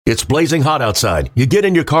It's blazing hot outside. You get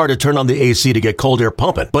in your car to turn on the AC to get cold air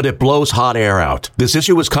pumping, but it blows hot air out. This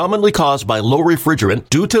issue is commonly caused by low refrigerant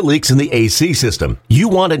due to leaks in the AC system. You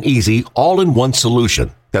want an easy, all-in-one solution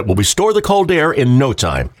that will restore the cold air in no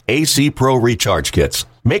time. AC Pro Recharge Kits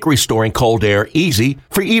make restoring cold air easy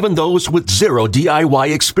for even those with zero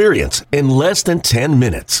DIY experience in less than 10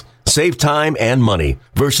 minutes. Save time and money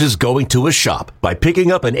versus going to a shop by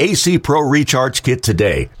picking up an AC Pro Recharge Kit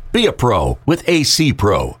today. Be a pro with AC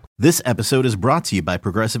Pro. This episode is brought to you by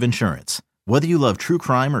Progressive Insurance. Whether you love true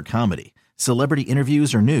crime or comedy, celebrity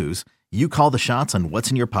interviews or news, you call the shots on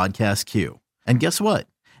what's in your podcast queue. And guess what?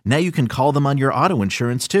 Now you can call them on your auto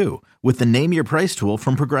insurance too with the Name Your Price tool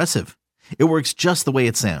from Progressive. It works just the way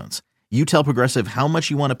it sounds. You tell Progressive how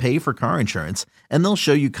much you want to pay for car insurance, and they'll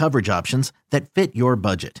show you coverage options that fit your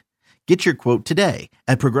budget. Get your quote today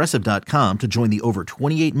at Progressive.com to join the over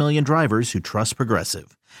 28 million drivers who trust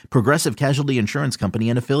Progressive. Progressive Casualty Insurance Company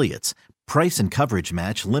and Affiliates. Price and coverage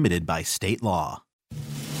match limited by state law.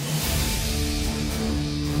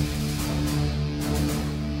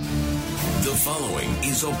 The following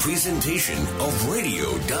is a presentation of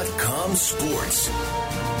Radio.com Sports.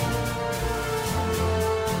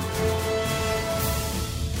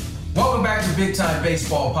 Welcome back to Big Time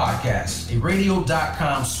Baseball Podcast, a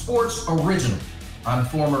Radio.com Sports original. I'm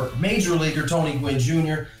former Major Leaguer Tony Gwynn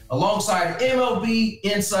Jr., alongside MLB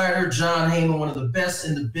insider Jon Heyman, one of the best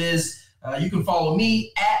in the biz. You can follow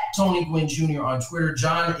me at Tony Gwynn Jr. on Twitter.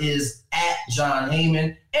 Jon is at Jon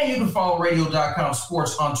Heyman. And you can follow Radio.com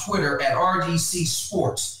Sports on Twitter at RDC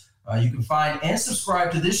Sports. You can find and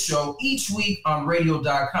subscribe to this show each week on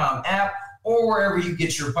Radio.com app or wherever you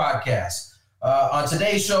get your podcasts. On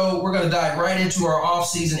today's show, we're going to dive right into our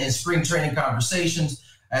offseason and spring training conversations.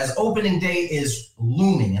 As opening day is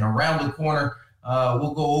looming and around the corner,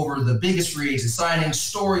 we'll go over the biggest free agent signings,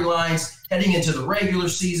 storylines heading into the regular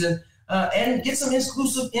season, and get some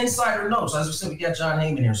exclusive insider notes. As we said, we got Jon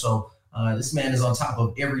Heyman here, so this man is on top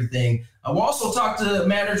of everything. We'll also talk to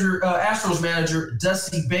Astros manager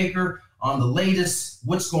Dusty Baker on the latest,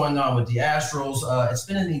 what's going on with the Astros. It's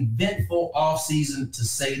been an eventful offseason, to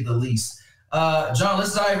say the least. Jon,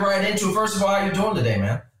 let's dive right into it. First of all, how you doing today,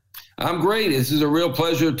 man? I'm great. This is a real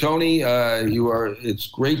pleasure, Tony. It's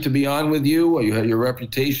great to be on with you. Your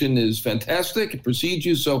reputation is fantastic. It precedes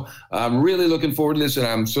you. So I'm really looking forward to this, and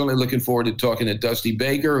I'm certainly looking forward to talking to Dusty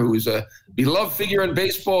Baker, who is a beloved figure in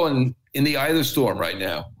baseball and in the eye of the storm right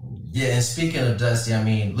now. Yeah, and speaking of Dusty, I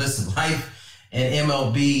mean, listen, life in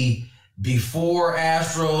MLB before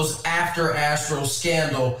Astros, after Astros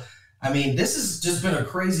scandal. I mean, this has just been a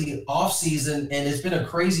crazy offseason, and it's been a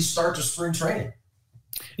crazy start to spring training.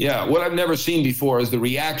 Yeah, what I've never seen before is the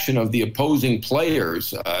reaction of the opposing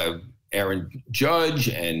players, Aaron Judge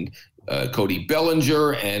and Cody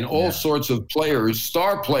Bellinger and all sorts of players,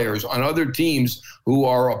 star players on other teams who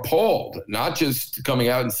are appalled, not just coming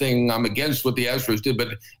out and saying I'm against what the Astros did, but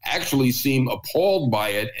actually seem appalled by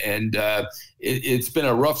it. And it's been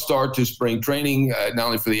a rough start to spring training, not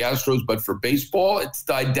only for the Astros, but for baseball. It's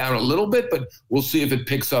died down a little bit, but we'll see if it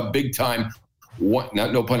picks up big time.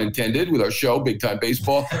 No pun intended, with our show, Big Time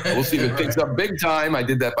Baseball. We'll see if it picks up big time. I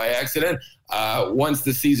did that by accident. Once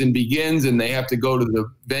the season begins and they have to go to the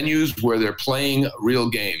venues where they're playing real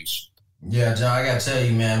games. Yeah, Jon, I got to tell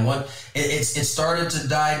you, man, it started to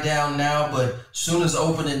die down now, but soon as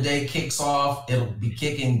opening day kicks off, it'll be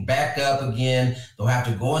kicking back up again. They'll have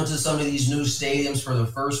to go into some of these new stadiums for the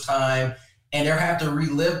first time, and they'll have to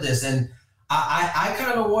relive this. And I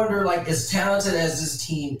kind of wonder, like, as talented as this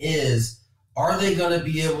team is, are they going to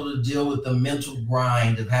be able to deal with the mental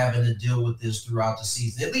grind of having to deal with this throughout the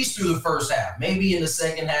season, at least through the first half? Maybe in the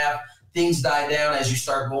second half, things die down as you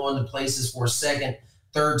start going to places for a second,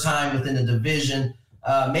 third time within the division.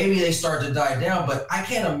 Maybe they start to die down, but I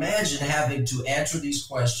can't imagine having to answer these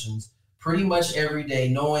questions pretty much every day,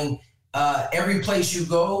 knowing every place you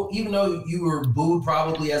go, even though you were booed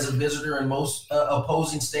probably as a visitor in most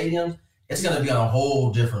opposing stadiums, it's going to be on a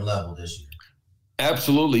whole different level this year.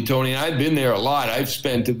 Absolutely, Tony. I've been there a lot. I've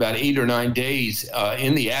spent about 8 or 9 days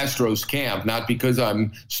in the Astros camp, not because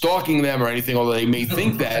I'm stalking them or anything, although they may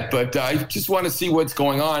think that, but I just want to see what's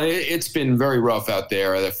going on. It's been very rough out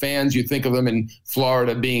there. The fans, you think of them in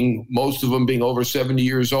Florida most of them being over 70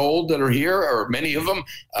 years old that are here, or many of them.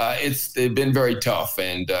 They've been very tough.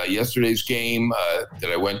 And yesterday's game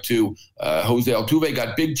that I went to, Jose Altuve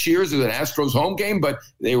got big cheers. It was an Astros home game, but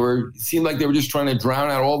seemed like they were just trying to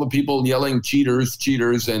drown out all the people yelling cheaters,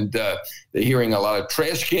 and they're hearing a lot of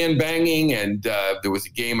trash can banging. And there was a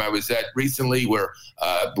game I was at recently where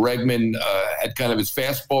Bregman had kind of his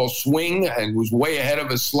fastball swing and was way ahead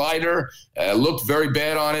of a slider, looked very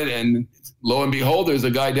bad on it, and lo and behold, there's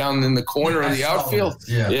a guy down in the corner of the outfield.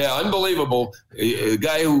 Yeah, unbelievable. A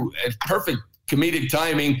guy who had perfect comedic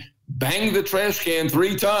timing, banged the trash can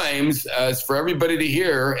 3 times for everybody to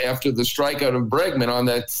hear after the strikeout of Bregman on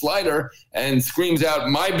that slider, and screams out,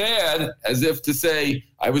 "My bad," as if to say,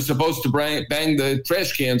 I was supposed to bang the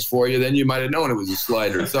trash cans for you, then you might have known it was a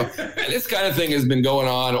slider. So this kind of thing has been going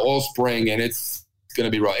on all spring, and it's going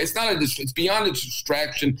to be right. It's beyond a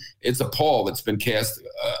distraction. It's a pall that's been cast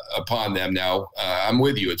upon them now. I'm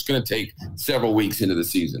with you. It's going to take several weeks into the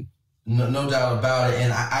season. No doubt about it.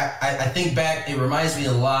 And I think back, it reminds me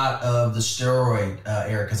a lot of the steroid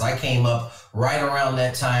era, because I came up right around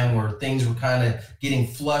that time where things were kind of getting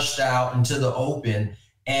flushed out into the open.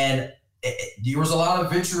 And there was a lot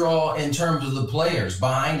of vitriol in terms of the players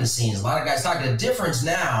behind the scenes. A lot of guys talking. The difference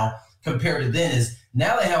now compared to then is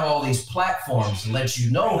now they have all these platforms to let you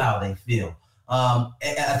know how they feel.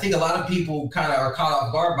 And I think a lot of people kind of are caught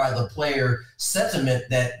off guard by the player sentiment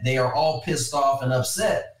that they are all pissed off and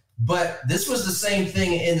upset. But this was the same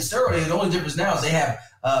thing in the steroid. The only difference now is they have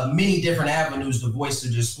many different avenues to voice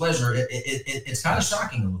their displeasure. It's kind of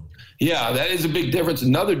shocking a little bit. Yeah, that is a big difference.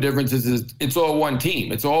 Another difference is it's all one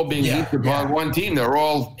team. It's all being heaped upon one team. They're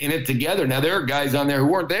all in it together. Now, there are guys on there who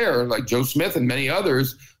weren't there, like Joe Smith and many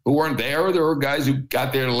others who weren't there. There were guys who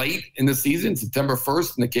got there late in the season, September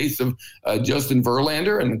 1st, in the case of Justin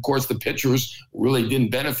Verlander. And, of course, the pitchers really didn't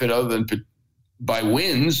benefit other than by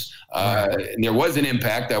wins. And there was an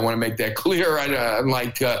impact. I want to make that clear.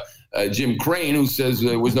 Unlike Jim Crane, who says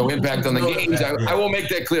there was no impact on the games. I will make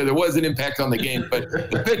that clear. There was an impact on the game, but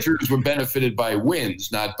the pitchers were benefited by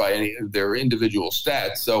wins, not by any of their individual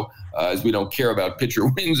stats. So as we don't care about pitcher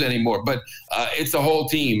wins anymore, but it's a whole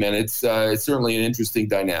team, and it's certainly an interesting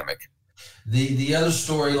dynamic. The other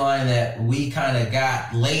storyline that we kind of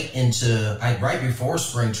got late into, right before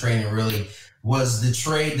spring training really, was the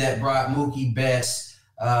trade that brought Mookie Betts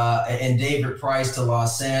and David Price to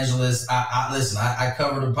Los Angeles. Listen, I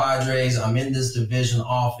cover the Padres. I'm in this division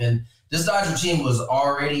often. This Dodger team was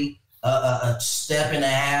already a step and a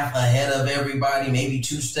half ahead of everybody, maybe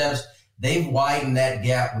 2 steps. They've widened that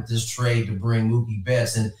gap with this trade to bring Mookie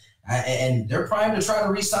Betts. And they're primed to try to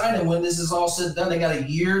re-sign him when this is all said and done. They got a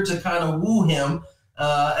year to kind of woo him.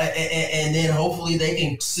 And then hopefully they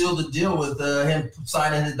can seal the deal with him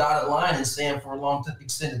signing the dotted line and staying for a long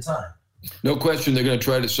extended time. No question they're going to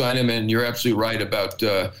try to sign him, and you're absolutely right about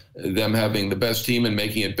them having the best team and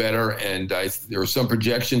making it better. And there are some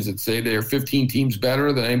projections that say they're 15 teams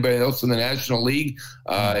better than anybody else in the National League.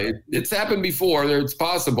 It's happened before. It's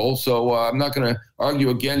possible, so I'm not going to argue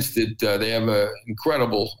against it. They have an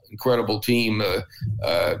incredible team,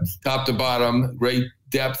 top to bottom, great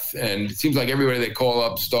depth, and it seems like everybody they call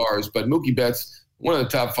up stars. But Mookie Betts, one of the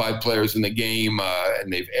top 5 players in the game,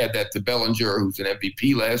 and they've added that to Bellinger, who's an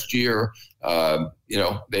MVP last year.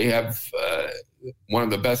 They have one of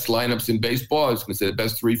the best lineups in baseball. I was going to say the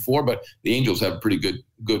best 3-4, but the Angels have a pretty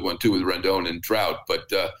good one too with Rendon and Trout.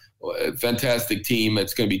 But a fantastic team.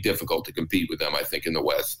 It's going to be difficult to compete with them, I think, in the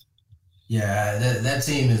West. Yeah, that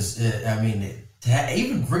team is.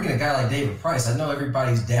 Even bringing a guy like David Price, I know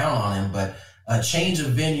everybody's down on him, but a change of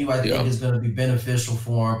venue, I think, is going to be beneficial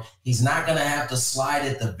for him. He's not going to have to slide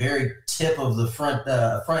at the very tip of the front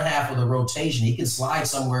half of the rotation. He can slide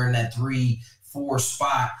somewhere in that 3-4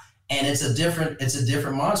 spot, and it's a different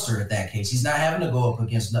monster at that case. He's not having to go up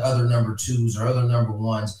against the other number 2s or other number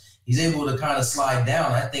 1s. He's able to kind of slide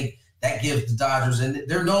down. I think that gives the Dodgers, and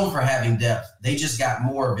they're known for having depth. They just got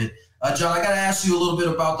more of it. John, I got to ask you a little bit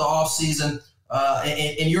about the offseason.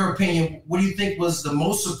 In your opinion, what do you think was the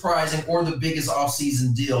most surprising or the biggest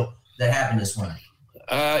offseason deal that happened this winter?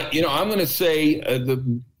 I'm going to say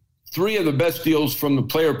the 3 of the best deals from the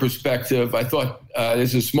player perspective. I thought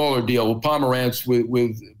this is a smaller deal with Pomeranz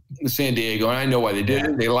with San Diego, and I know why they did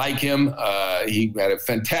it. They like him. He had a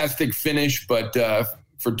fantastic finish, but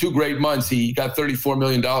for 2 great months, he got $34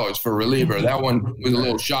 million for a reliever. That one was a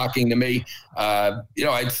little shocking to me.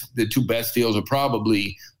 The 2 best deals are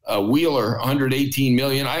probably Wheeler, $118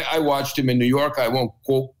 million. I watched him in New York. I won't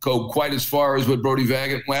go quite as far as what Brody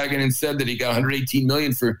Wagenen said, that he got $118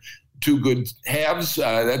 million for 2 good halves.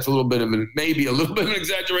 That's a little bit of an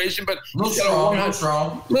exaggeration, but a little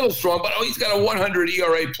strong. But he's got a 100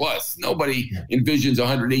 ERA plus. Nobody envisions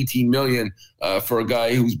 $118 million for a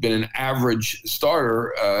guy who's been an average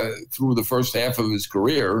starter through the first half of his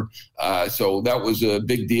career. So that was a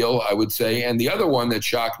big deal, I would say. And the other one that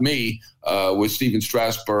shocked me was Steven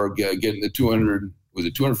Strasburg getting the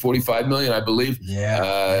 $245 million, I believe.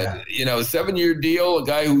 A 7-year deal, a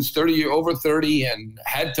guy who's over 30 and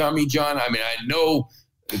had Tommy John. I mean, I know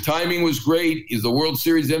The timing was great. He's the World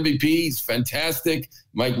Series MVP. He's fantastic.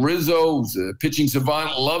 Mike Rizzo, who's a pitching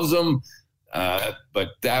savant, loves him.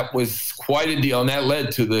 But that was quite a deal, and that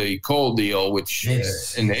led to the Cole deal, which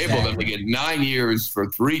enabled them to get 9 years for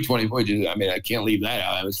 $320. I mean, I can't leave that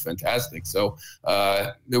out. That was fantastic. So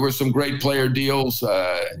there were some great player deals.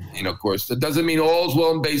 Of course, that doesn't mean all's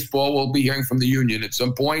well in baseball. We'll be hearing from the union at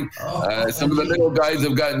some point. Some of the middle guys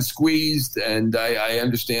have gotten squeezed, and I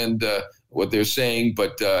understand what they're saying,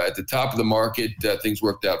 but at the top of the market, things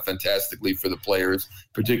worked out fantastically for the players,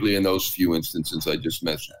 particularly in those few instances I just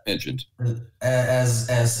mentioned. As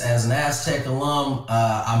an Aztec alum,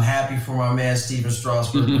 I'm happy for my man Stephen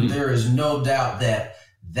Strasburg, but there is no doubt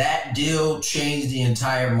that deal changed the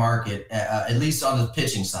entire market, at least on the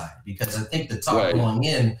pitching side, because I think the talk going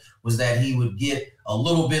in was that he would get a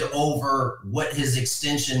little bit over what his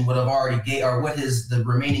extension would have already gave, or what the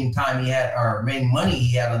remaining time he had, or remaining money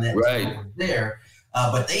he had on that deal there.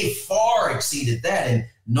 But they far exceeded that, and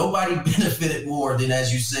nobody benefited more than,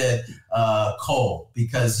 as you said, Cole,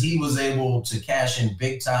 because he was able to cash in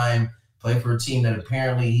big time, play for a team that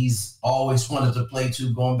apparently he's always wanted to play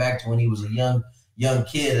to, going back to when he was a young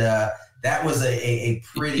kid. That was a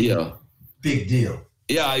pretty big deal.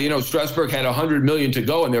 Yeah, Strasburg had $100 million to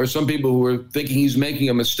go, and there were some people who were thinking he's making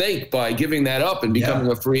a mistake by giving that up and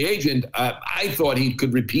becoming a free agent. I thought he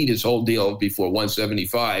could repeat his whole deal before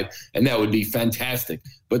 175, and that would be fantastic.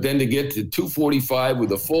 But then to get to 245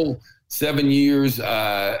 with a full 7 years,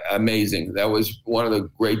 amazing. That was one of the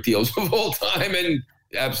great deals of all time, and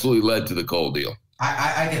absolutely led to the Cole deal.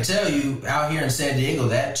 I can tell you out here in San Diego,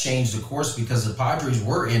 that changed the course because the Padres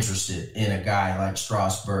were interested in a guy like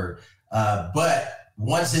Strasburg. But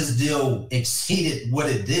once his deal exceeded what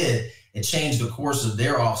it did, it changed the course of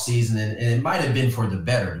their offseason, and it might have been for the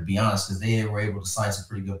better, to be honest, because they were able to sign some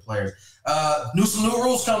pretty good players. Some new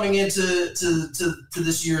rules coming into to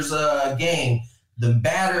this year's game. The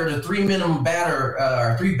three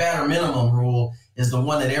batter minimum rule is the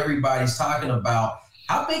one that everybody's talking about.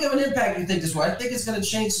 How big of an impact do you think this will? I think it's going to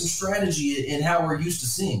change some strategy in how we're used to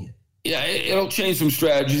seeing it. Yeah, it'll change some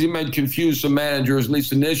strategies. It might confuse some managers, at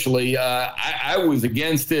least initially. I was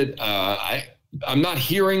against it. I'm not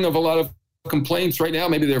hearing of a lot of complaints right now.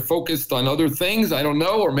 Maybe they're focused on other things. I don't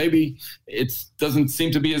know. Or maybe it doesn't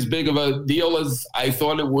seem to be as big of a deal as I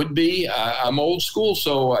thought it would be. I'm old school,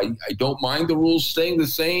 so I don't mind the rules staying the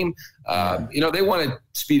same. They want to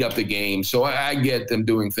speed up the game, so I get them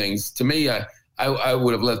doing things. To me, I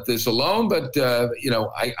would have let this alone, but,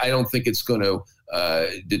 I don't think it's going to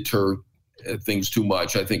deter things too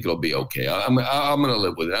much. I think it'll be okay. I'm going to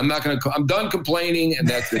live with it. I'm done complaining, and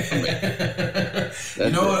that's it for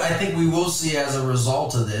me. What I think we will see as a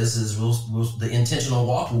result of this is the intentional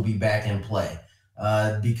walk will be back in play,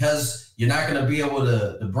 because you're not going to be able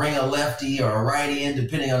to bring a lefty or a righty in,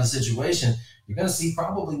 depending on the situation. You're going to see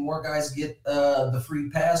probably more guys get the free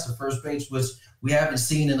pass to first base, which we haven't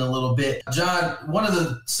seen in a little bit. John, one of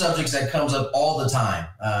the subjects that comes up all the time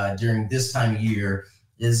during this time of year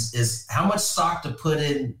is how much stock to put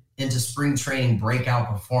into spring training breakout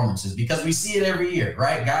performances, because we see it every year,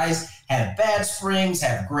 right? Guys have bad springs,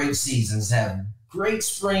 have great seasons, have great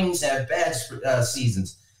springs, have bad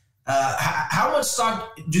seasons. How much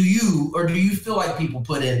stock do you feel like people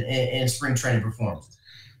put in spring training performances?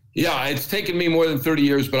 Yeah, it's taken me more than 30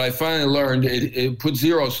 years, but I finally learned it put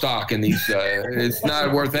zero stock in these. It's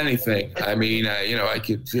not worth anything. I mean, I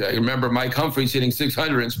remember Mike Humphreys hitting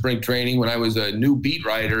 600 in spring training when I was a new beat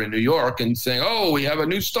writer in New York and saying, "Oh, we have a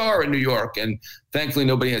new star in New York." And thankfully,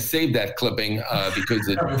 nobody has saved that clipping because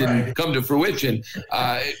it didn't come to fruition.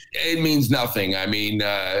 It means nothing. I mean,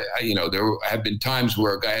 there have been times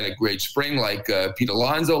where a guy had a great spring, like Pete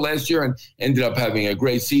Alonso last year, and ended up having a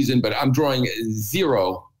great season. But I'm drawing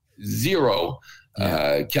zero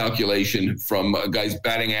calculation from a guy's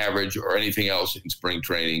batting average or anything else in spring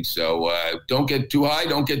training. So don't get too high,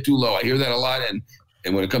 don't get too low. I hear that a lot, and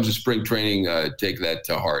when it comes to spring training, take that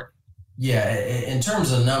to heart. Yeah, in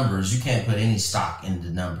terms of numbers, you can't put any stock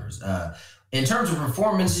into numbers. In terms of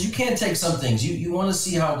performances, you can't take some things. You want to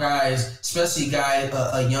see how guys, especially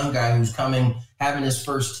a young guy who's having his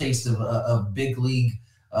first taste of the big league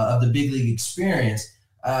experience.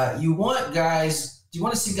 You want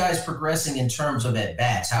to see guys progressing in terms of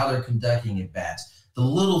at-bats, how they're conducting at-bats, the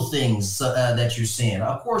little things that you're seeing.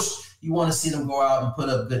 Of course, you want to see them go out and put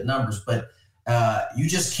up good numbers, but you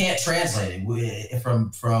just can't translate it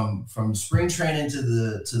from spring training to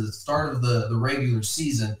the start of the regular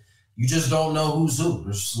season. You just don't know who's who.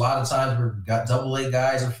 There's a lot of times where AA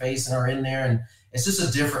guys are in there, and it's just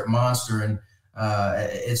a different monster, and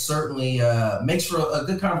it certainly makes for a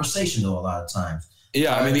good conversation, though, a lot of times.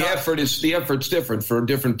 Yeah, I mean the effort's different for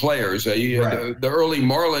different players. The early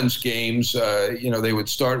Marlins games, they would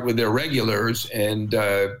start with their regulars, and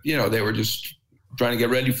they were just trying to get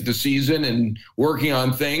ready for the season and working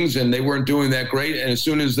on things, and they weren't doing that great. And as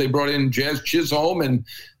soon as they brought in Jazz Chisholm and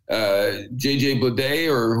J.J. Bleday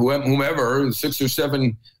or whomever, 6 or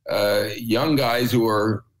 7 young guys who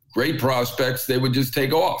are great prospects, they would just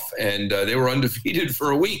take off, and they were undefeated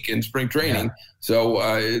for a week in spring training. Yeah. So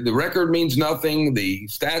the record means nothing. The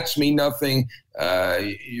stats mean nothing.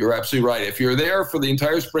 You're absolutely right. If you're there for the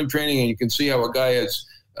entire spring training and you can see how a guy is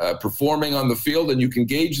performing on the field and you can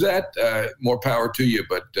gauge that, more power to you.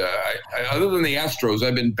 But other than the Astros,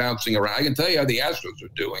 I've been bouncing around. I can tell you how the Astros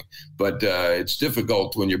are doing, but it's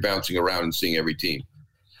difficult when you're bouncing around and seeing every team.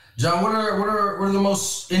 John, what are the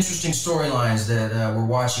most interesting storylines that we're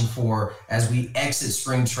watching for as we exit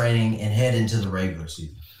spring training and head into the regular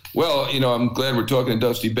season? Well, I'm glad we're talking to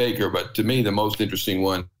Dusty Baker, but to me, the most interesting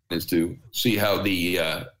one is to see how the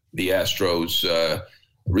Astros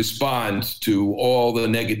respond to all the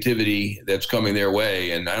negativity that's coming their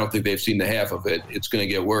way. And I don't think they've seen the half of it. It's going to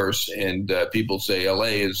get worse. And people say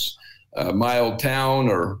LA is a mild town,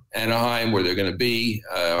 or Anaheim, where they're going to be,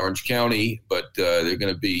 Orange County, but they're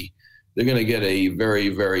going to get a very,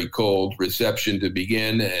 very cold reception to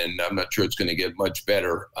begin, and I'm not sure it's going to get much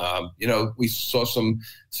better. We saw some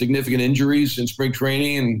significant injuries in spring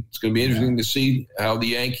training, and it's going to be interesting to see how the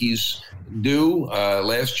Yankees do.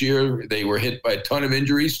 Last year, they were hit by a ton of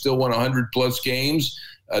injuries, still won 100-plus games.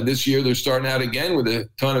 This year, they're starting out again with a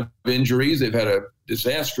ton of injuries. They've had a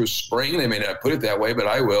disastrous spring. They may not put it that way, but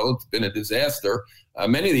I will. It's been a disaster.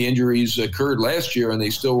 Many of the injuries occurred last year, and they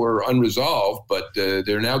still were unresolved, but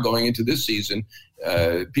they're now going into this season.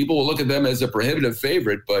 People will look at them as a prohibitive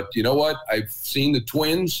favorite, but you know what? I've seen the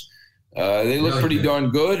Twins. They look pretty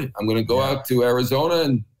darn good. I'm going to go out to Arizona,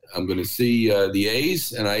 and I'm going to see the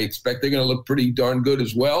A's, and I expect they're going to look pretty darn good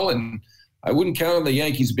as well. And I wouldn't count on the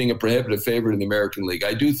Yankees being a prohibitive favorite in the American League.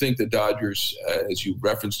 I do think the Dodgers, as you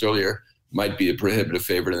referenced earlier, might be a prohibitive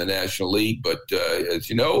favorite in the National League. But as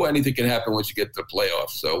you know, anything can happen once you get to the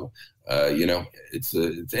playoffs. So,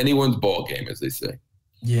 it's anyone's ball game, as they say.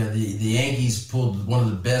 Yeah, the Yankees pulled one of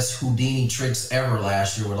the best Houdini tricks ever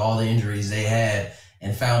last year with all the injuries they had,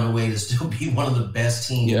 and found a way to still be one of the best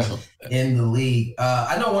teams in the league.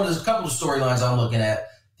 I know there's a couple of storylines I'm looking at.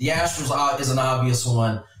 The Astros is an obvious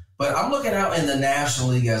one, but I'm looking out in the National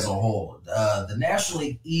League as a whole. The National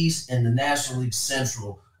League East and the National League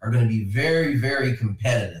Central are going to be very, very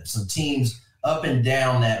competitive. Some teams up and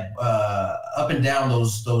down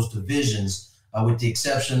those divisions, with the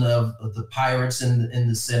exception of the Pirates in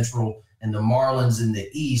the Central and the Marlins in the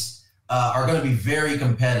East, are going to be very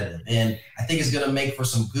competitive. And I think it's going to make for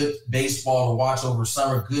some good baseball to watch over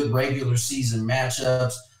summer, good regular season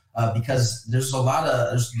matchups, because there's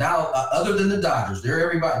now other than the Dodgers,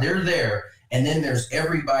 they're there. And then there's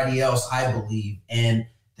everybody else, I believe. And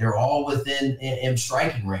they're all within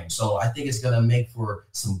striking range. So I think it's going to make for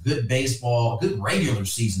some good baseball, good regular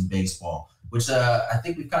season baseball, which I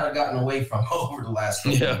think we've kind of gotten away from over the last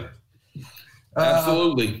couple years.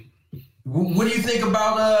 Absolutely. What do you think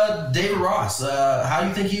about David Ross? How do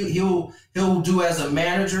you think he'll do as a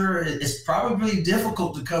manager? It's probably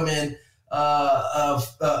difficult to come in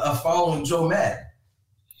following Joe Maddon.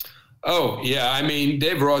 Oh, yeah. I mean,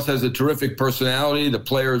 Dave Ross has a terrific personality. The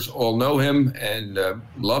players all know him and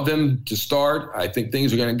love him to start. I think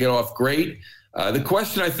things are going to get off great. The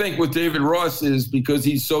question, I think, with David Ross is because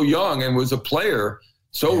he's so young and was a player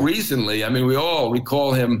so recently. I mean, we all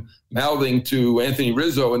recall him mouthing to Anthony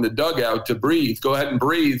Rizzo in the dugout to breathe. Go ahead and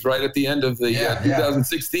breathe right at the end of the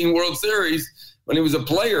 2016 World Series. When he was a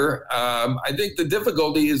player, I think the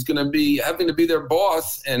difficulty is going to be having to be their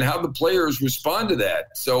boss and how the players respond to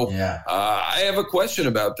that. So I have a question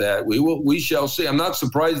about that. We shall see. I'm not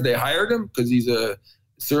surprised they hired him because he's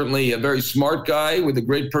certainly a very smart guy with a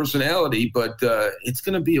great personality, but it's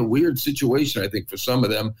going to be a weird situation, I think, for some of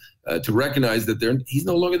them to recognize that he's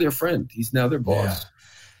no longer their friend. He's now their boss. Yeah.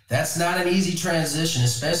 That's not an easy transition,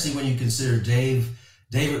 especially when you consider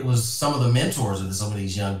David was some of the mentors of some of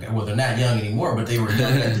these young, well, they're not young anymore, but they were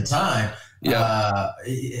young at the time.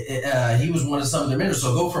 He was one of some of their mentors.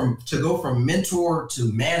 So to go from mentor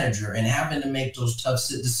to manager and having to make those tough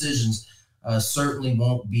decisions certainly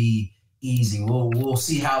won't be easy. We'll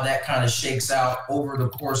see how that kind of shakes out over the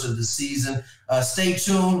course of the season. Stay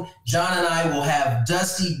tuned. John and I will have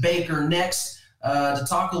Dusty Baker next to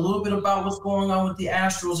talk a little bit about what's going on with the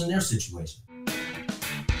Astros and their situation.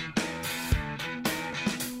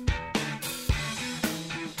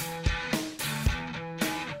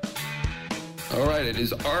 All right, it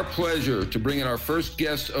is our pleasure to bring in our first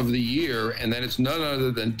guest of the year, and that is none other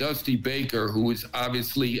than Dusty Baker, who is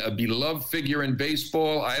obviously a beloved figure in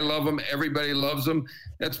baseball. I love him. Everybody loves him.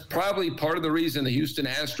 That's probably part of the reason the Houston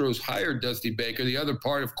Astros hired Dusty Baker. The other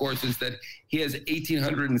part, of course, is that he has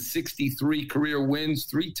 1,863 career wins,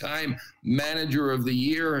 3-time manager of the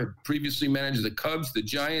year, previously managed the Cubs, the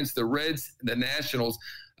Giants, the Reds, the Nationals.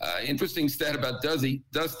 Interesting stat about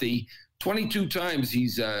Dusty. 22 times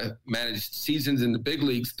he's managed seasons in the big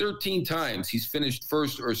leagues. 13 times he's finished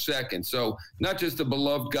first or second. So not just a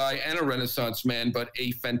beloved guy and a Renaissance man, but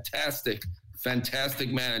a fantastic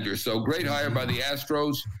manager. So great hire by the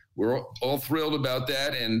Astros. We're all thrilled about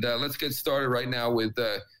that. And let's get started right now with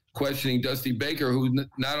questioning Dusty Baker, who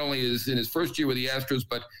not only is in his first year with the Astros,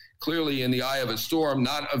 but clearly in the eye of a storm,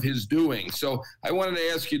 not of his doing. So I wanted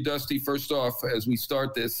to ask you, Dusty, first off, as we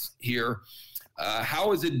start this here, how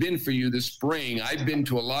has it been for you this spring? I've been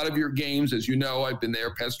to a lot of your games. As you know, I've been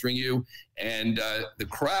there pestering you. And the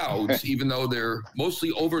crowds, even though they're mostly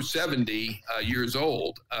over 70 years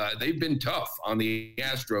old, they've been tough on the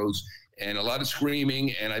Astros and a lot of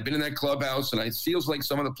screaming. And I've been in that clubhouse, and it feels like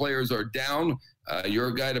some of the players are down. You're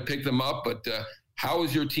a guy to pick them up. But how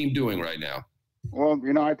is your team doing right now? Well,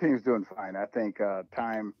 our team's doing fine. I think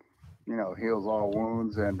time, heals all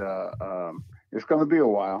wounds. And it's going to be a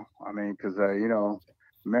while. I mean, because,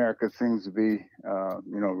 America seems to be,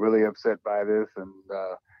 really upset by this. And,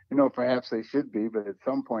 perhaps they should be. But at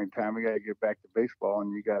some point in time, we got to get back to baseball,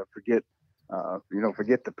 and you got to forget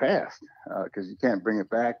the past, because you can't bring it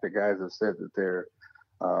back. The guys have said that they're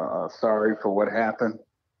sorry for what happened.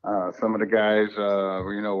 Some of the guys,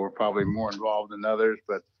 were probably more involved than others.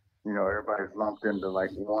 But, everybody's lumped into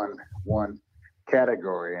like one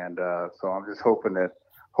category. And so I'm just hoping that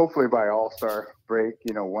hopefully by All-Star break,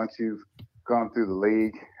 once you've gone through the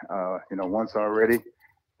league, once already,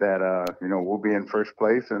 that, we'll be in first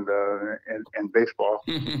place, and baseball,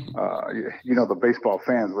 the baseball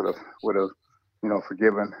fans would have,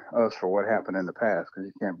 forgiven us for what happened in the past, because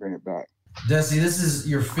you can't bring it back. Dusty, this is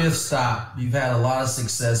your fifth stop. You've had a lot of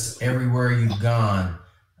success everywhere you've gone.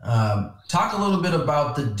 Talk a little bit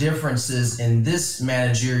about the differences in this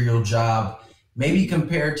managerial job, maybe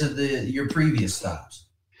compared to your previous stops.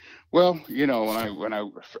 Well, when I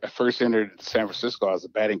first entered San Francisco, I was a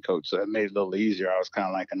batting coach, so that made it a little easier. I was kind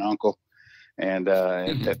of like an uncle, and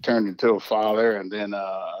that turned into a father. And then,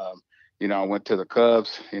 I went to the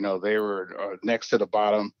Cubs. They were next to the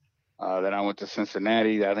bottom. Then I went to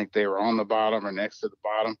Cincinnati. I think they were on the bottom or next to the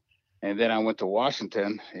bottom. And then I went to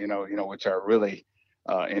Washington, which I really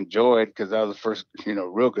enjoyed, because that was the first,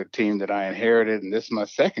 real good team that I inherited. And this is my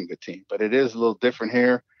second good team. But it is a little different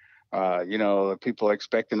here. People are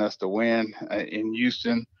expecting us to win in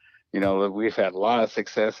Houston. We've had a lot of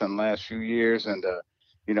success in the last few years. And,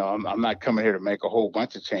 I'm not coming here to make a whole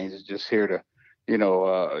bunch of changes, just here to,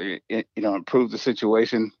 improve the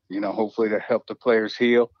situation, hopefully to help the players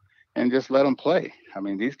heal and just let them play. I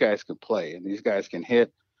mean, these guys can play, and these guys can hit.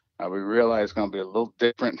 We realize it's going to be a little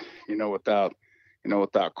different, without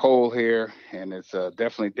Cole here. And it's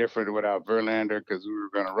definitely different without Verlander, because we were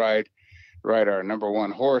going to ride our number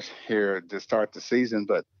one horse here to start the season.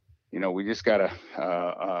 But, we just got to,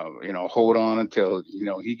 hold on until,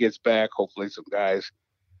 he gets back. Hopefully some guys,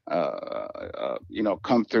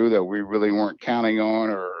 come through that we really weren't counting on,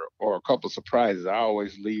 or a couple of surprises. I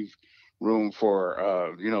always leave room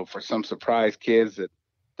for, for some surprise kids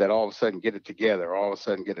that all of a sudden get it together, all of a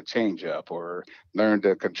sudden get a change up, or learn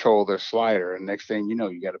to control their slider. And next thing you know,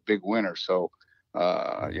 you got a big winner. So, we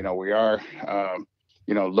are,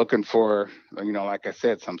 looking for, like I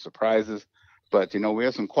said, some surprises. But, we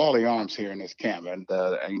have some quality arms here in this camp. And,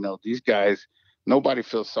 these guys, nobody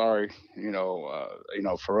feels sorry,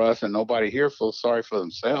 for us, and nobody here feels sorry for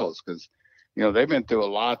themselves, because, they've been through a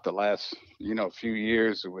lot the last, few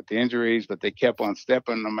years with the injuries, but they kept on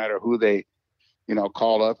stepping no matter who they,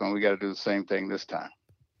 called up, and we got to do the same thing this time.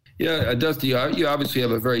 Yeah, Dusty, you obviously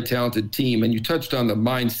have a very talented team, and you touched on the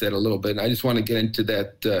mindset a little bit, and I just want to get into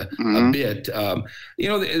that a bit.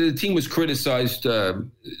 The team was criticized,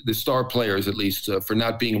 the star players at least, for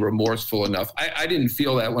not being remorseful enough. I didn't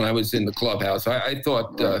feel that when I was in the clubhouse. I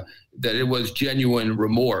thought that it was genuine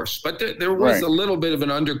remorse, but there was a little bit of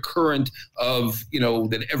an undercurrent of,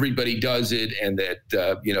 that everybody does it, and that,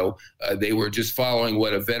 they were just following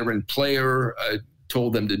what a veteran player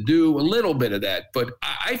told them to do, a little bit of that. But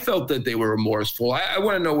I felt that they were remorseful. I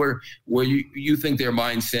want to know where you think their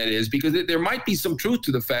mindset is, because there might be some truth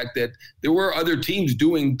to the fact that there were other teams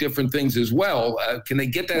doing different things as well. Can they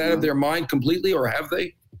get that out of their mind completely, or have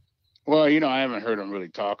they? Well, I haven't heard them really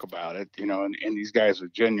talk about it, and these guys are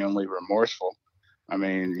genuinely remorseful. I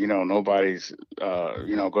mean, nobody's,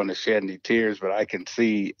 going to shed any tears, but I can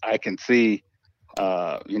see,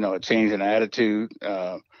 a change in attitude,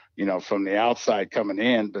 from the outside coming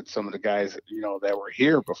in. But some of the guys, that were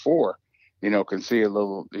here before, can see a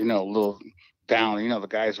little down. The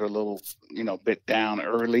guys are a little, bit down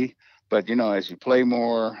early. But, as you play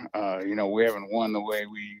more, we haven't won the way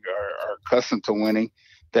we are accustomed to winning.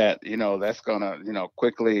 That, that's going to,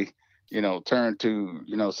 quickly, turn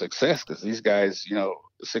to, success, because these guys,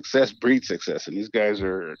 success breeds success, and these guys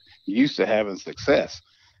are used to having success.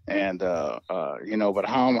 And, but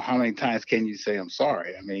how many times can you say, I'm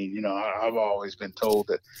sorry? I mean, I've always been told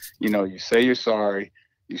that, you say you're sorry,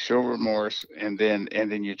 you show remorse, and then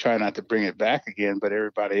you try not to bring it back again, but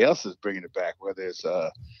everybody else is bringing it back, whether it's,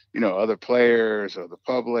 other players or the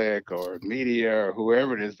public or media or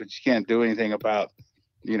whoever it is, but you can't do anything about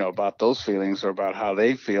those feelings or about how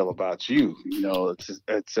they feel about you.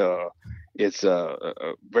 It's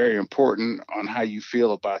very important on how you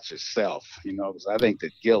feel about yourself, because I think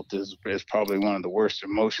that guilt is probably one of the worst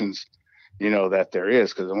emotions, that there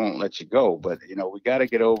is, because it won't let you go. But, we got to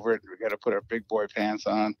get over it. We got to put our big boy pants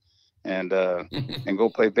on and go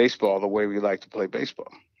play baseball the way we like to play baseball.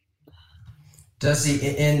 Dusty,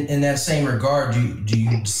 in that same regard, do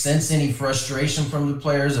you sense any frustration from the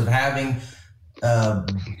players of having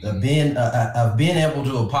being able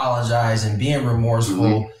to apologize and being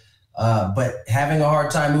remorseful, but having a hard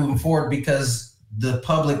time moving forward because the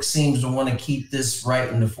public seems to want to keep this right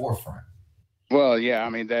in the forefront? Well, yeah, I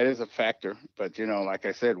mean, that is a factor, but, like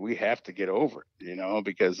I said, we have to get over it,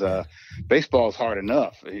 because baseball is hard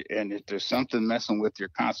enough. And if there's something messing with your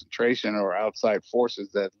concentration or outside forces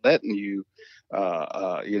that letting you,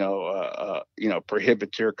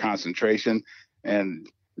 prohibit your concentration, and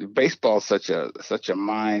baseball is such a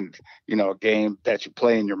mind, game that you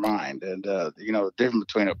play in your mind. And, the difference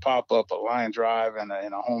between a pop-up, a line drive, and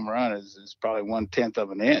a home run is probably 1/10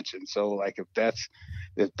 of an inch. And so, like, if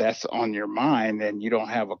that's on your mind and you don't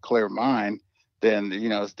have a clear mind, then,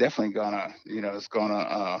 it's definitely gonna,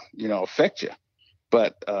 affect you.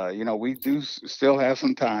 But, we do still have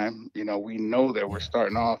some time. We know that we're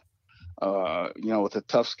starting off, with a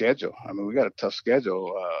tough schedule. I mean, we got a tough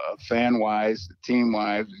schedule, fan-wise,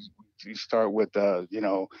 team-wise. We start with,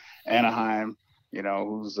 Anaheim,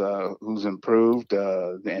 who's improved,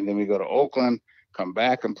 and then we go to Oakland, come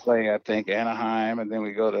back and play, I think, Anaheim, and then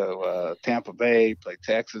we go to Tampa Bay, play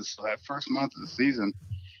Texas. So that first month of the season,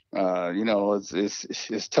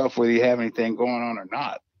 it's tough whether you have anything going on or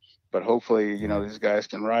not. But hopefully, these guys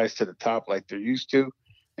can rise to the top like they're used to,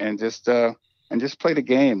 and just play the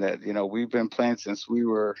game that, we've been playing since we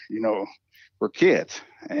were, we're kids.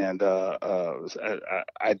 And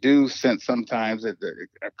I do sense sometimes that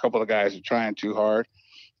a couple of guys are trying too hard.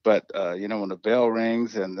 But, when the bell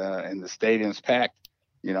rings and the stadium's packed,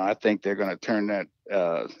 I think they're going to turn that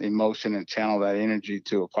emotion and channel that energy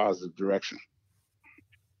to a positive direction.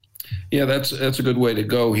 Yeah, that's a good way to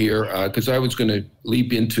go here, because I was going to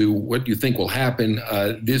leap into what you think will happen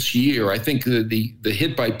this year. I think the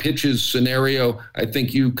hit by pitches scenario, I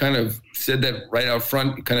think you kind of said that right out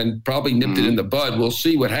front, you kind of probably nipped it in the bud. We'll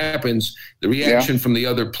see what happens. The reaction from the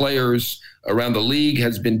other players around the league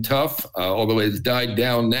has been tough, although it's died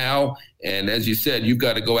down now. And as you said, you've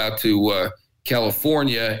got to go out to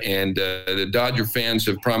California, and the Dodger fans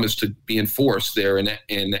have promised to be enforced there in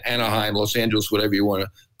Anaheim, Los Angeles, whatever you want to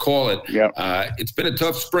call it. Yep. It's been a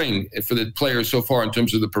tough spring for the players so far in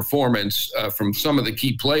terms of the performance from some of the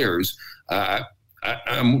key players.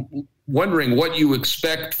 I'm wondering what you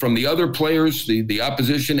expect from the other players, the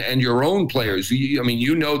opposition, and your own players.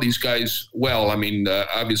 These guys well.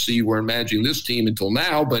 Obviously you weren't managing this team until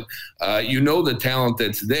now, but the talent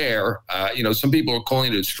that's there. Some people are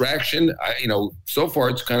calling it a distraction. So far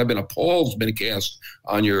it's kind of been a pall's been cast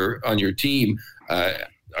on your team.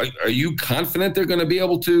 Are you confident they're going to be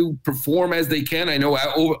able to perform as they can? I know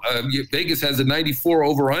Vegas has a 94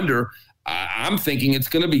 over-under. I'm thinking it's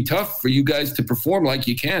going to be tough for you guys to perform like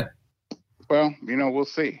you can. Well, we'll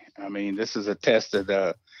see. I mean, this is a test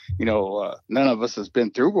that, none of us has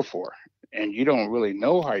been through before, and you don't really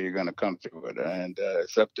know how you're going to come through it. And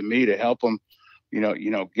it's up to me to help them,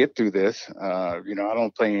 get through this. I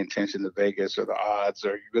don't pay any attention to Vegas or the odds,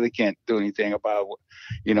 or you really can't do anything about,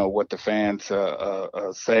 what the fans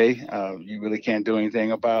say. You really can't do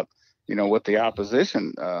anything about, what the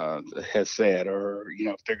opposition has said, or,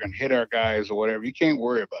 if they're going to hit our guys or whatever. You can't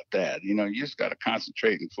worry about that. You just got to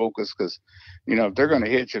concentrate and focus, because, if they're going to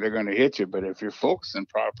hit you, they're going to hit you. But if you're focusing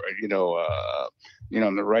proper,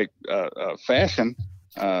 in the right fashion,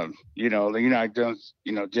 you're not just,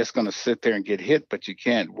 just going to sit there and get hit, but you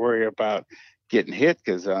can't worry about getting hit,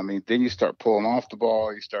 because then you start pulling off the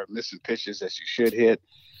ball, you start missing pitches that you should hit,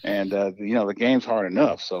 and the game's hard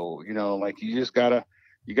enough. So like you just gotta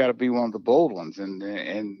be one of the bold ones, and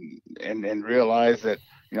realize that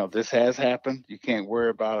this has happened. You can't worry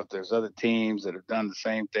about if there's other teams that have done the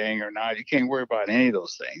same thing or not. You can't worry about any of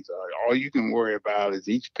those things. All you can worry about is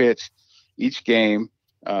each pitch, each game,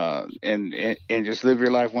 and just live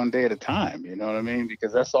your life one day at a time. You know what I mean?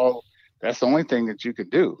 Because that's the only thing that you could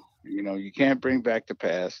do. You can't bring back the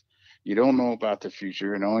past. You don't know about the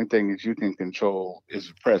future, and the only thing that you can control is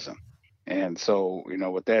the present. And so,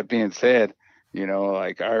 with that being said,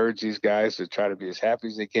 like I urge these guys to try to be as happy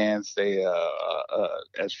as they can, stay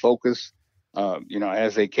as focused,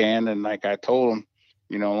 as they can. And like I told them,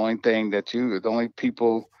 the only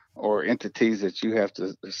people or entities that you have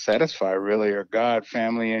to satisfy really are God,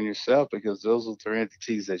 family, and yourself, because those are the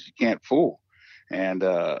entities that you can't fool. And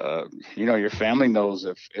your family knows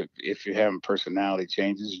if you're having personality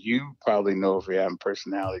changes. You probably know if you're having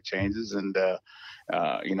personality changes. And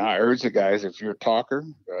I urge the guys, if you're a talker,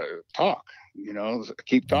 talk.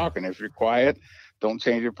 Keep talking. If you're quiet, don't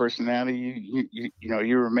change your personality.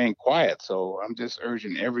 You remain quiet. So I'm just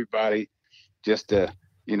urging everybody just to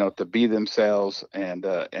be themselves and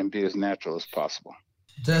be as natural as possible.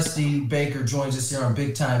 Dusty Baker joins us here on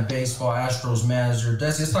Big Time Baseball, Astros manager.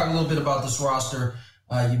 Dusty, let's talk a little bit about this roster.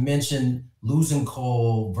 You mentioned losing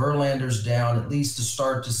Cole, Verlander's down at least to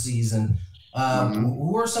start the season.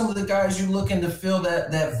 Who are some of the guys you're looking to fill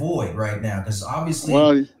that void right now? Because obviously,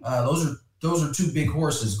 those are two big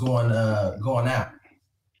horses going out.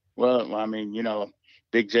 Well,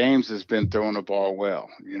 Big James has been throwing the ball well.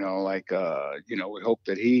 We hope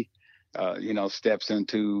that he, steps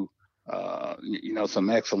into some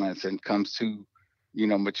excellence and comes to,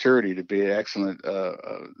 maturity to be an excellent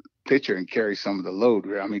pitcher and carry some of the load.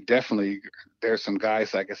 Definitely there's some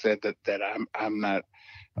guys, like I said, that I'm not,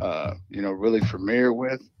 really familiar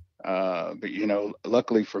with. But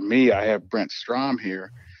luckily for me, I have Brent Strom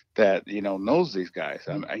here that, knows these guys.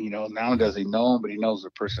 Not only does he know them, but he knows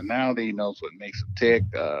their personality. He knows what makes them tick.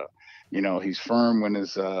 He's firm when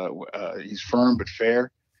he's firm but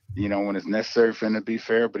fair. When it's necessary for him to be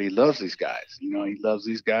fair, but he loves these guys. He loves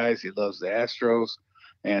these guys. He loves the Astros,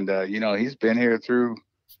 and he's been here through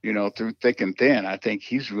thick and thin. I think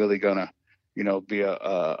he's really gonna, be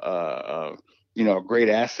a great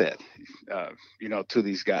asset, to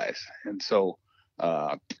these guys. And so,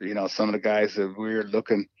 some of the guys that we're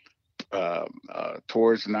looking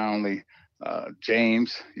towards, not only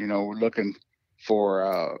James, we're looking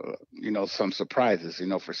for some surprises,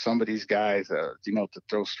 for some of these guys, to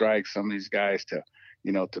throw strikes, some of these guys to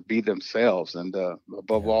be themselves. And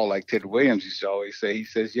above all, like Ted Williams used to always say, he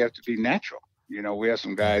says you have to be natural. We have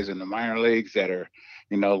some guys in the minor leagues that are,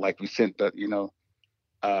 like we sent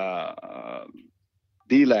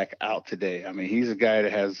Delac out today. He's a guy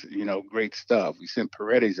that has, great stuff. We sent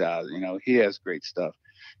Paredes out, he has great stuff.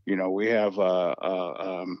 We have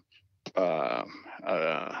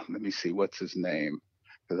let me see, what's his name?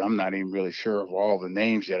 Because I'm not even really sure of all the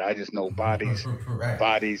names yet. I just know bodies,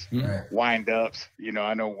 wind-ups.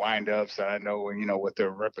 I know wind-ups. I know, what their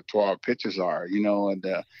repertoire of pitches are, and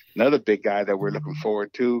another big guy that we're looking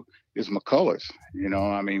forward to is McCullers.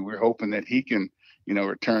 We're hoping that he can,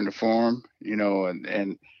 return to form,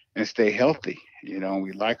 and stay healthy.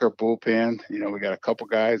 We like our bullpen. We got a couple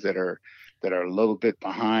guys that are a little bit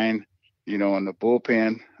behind, in the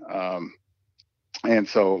bullpen. And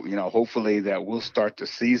so, hopefully that we'll start the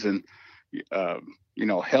season,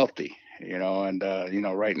 healthy, and,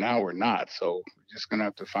 right now we're not. So we're just going to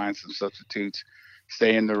have to find some substitutes,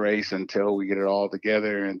 stay in the race until we get it all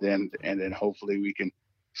together. And then hopefully we can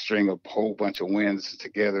string a whole bunch of wins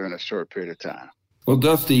together in a short period of time. Well,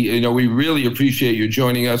 Dusty, we really appreciate you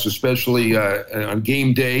joining us, especially on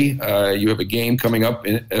game day. You have a game coming up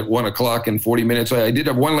at 1 o'clock in 40 minutes. I did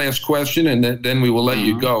have one last question, and then we will let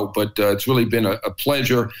you go. But it's really been a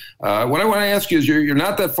pleasure. What I want to ask you is you're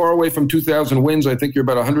not that far away from 2,000 wins. I think you're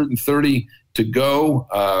about 130 to go.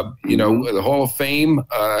 The Hall of Fame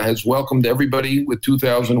has welcomed everybody with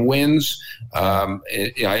 2,000 wins. I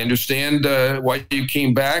understand why you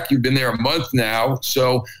came back. You've been there a month now.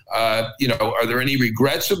 So, are there any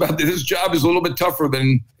regrets about this? This job is a little bit tougher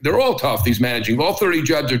than they're all tough. These managing, all 30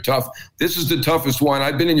 jobs are tough. This is the toughest one.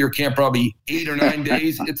 I've been in your camp probably 8 or 9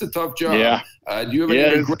 days. It's a tough job. Yeah. Do you have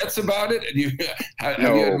any regrets about it? Have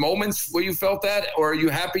you had moments where you felt that, or are you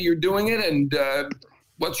happy you're doing it? And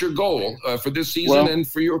what's your goal for this season and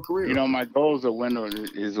for your career? My goal is to win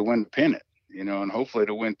the pennant, and hopefully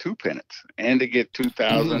to win 2 pennants and to get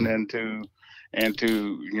 2,000 and to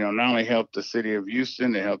not only help the city of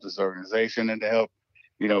Houston, to help this organization, and to help,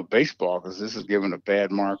 baseball, because this is giving a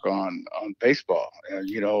bad mark on baseball.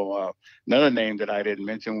 Another name that I didn't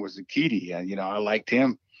mention was Urquidy. I liked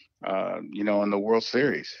him, in the World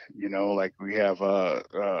Series. Like we have,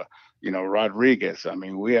 Rodriguez. I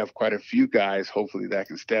mean, we have quite a few guys, hopefully, that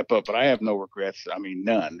can step up. But I have no regrets. I mean,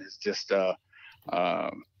 none. It's just,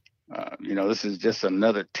 this is just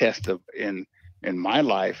another test in my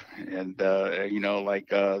life. And, the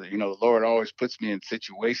Lord always puts me in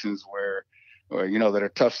situations where that are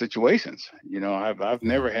tough situations. I've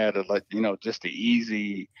never had just an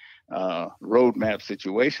easy roadmap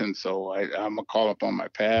situation. So I'm gonna call upon my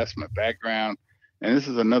past, my background, and this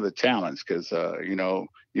is another challenge because you're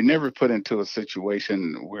never put into a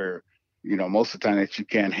situation where most of the time that you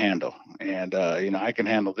can't handle. And I can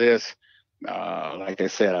handle this. Like I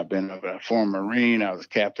said, I've been a former Marine. I was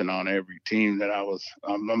captain on every team that I was.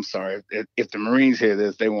 I'm sorry if the Marines hear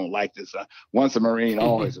this, they won't like this. Once a Marine,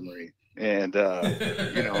 always a Marine. And I've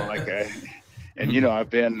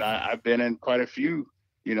been in quite a few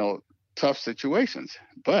tough situations,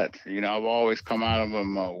 but I've always come out of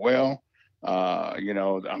them well.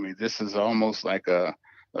 This is almost like a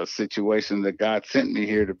situation that God sent me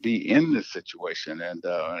here to be in this situation. And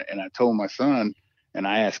I told my son, and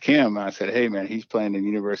I asked him, I said, hey man, he's playing in the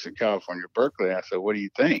University of California, Berkeley. I said, what do you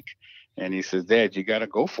think? And he says, Dad, you got to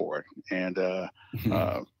go for it. And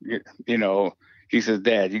he says,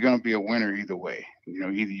 Dad, you're going to be a winner either way.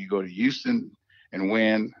 Either you go to Houston and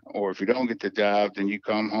win, or if you don't get the job, then you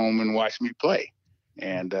come home and watch me play.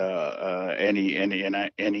 And he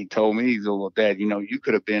told me, he said, well, Dad, you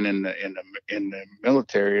could have been in the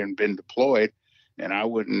military and been deployed, and I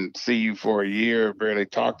wouldn't see you for a year, barely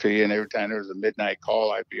talk to you. And every time there was a midnight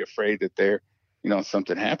call, I'd be afraid that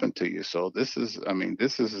something happened to you. So this is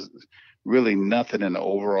really nothing in the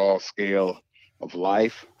overall scale of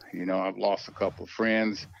life. I've lost a couple of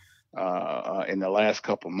friends in the last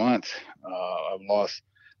couple of months. I've lost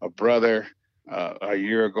a brother a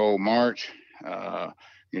year ago, March.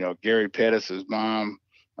 Gary Pettis' mom,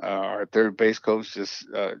 our third base coach, just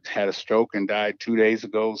had a stroke and died 2 days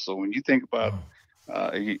ago. So when you think about,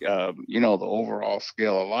 the overall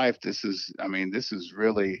scale of life, this is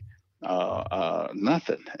really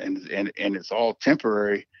nothing. And it's all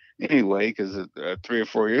temporary anyway, because 3 or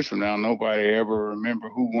 4 years from now, nobody ever remember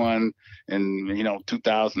who won in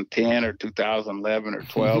 2010 or 2011 or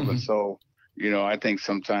 12. And so I think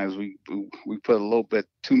sometimes we put a little bit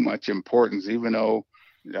too much importance, even though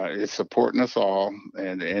it's supporting us all,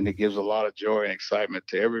 and it gives a lot of joy and excitement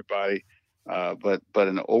to everybody. But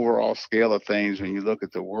in the overall scale of things, when you look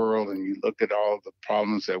at the world and you look at all of the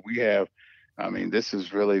problems that we have, this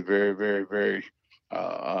is really very, very, very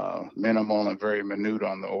minimal and very minute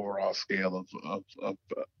on the overall scale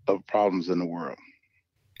of problems in the world.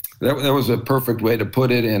 That was a perfect way to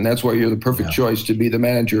put it, and that's why you're the perfect choice to be the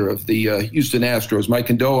manager of the Houston Astros. My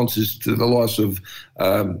condolences to the loss of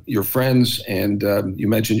your friends, and you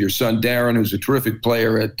mentioned your son Darren, who's a terrific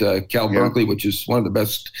player at Cal Berkeley, which is one of the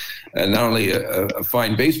best, not only a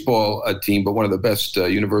fine baseball team, but one of the best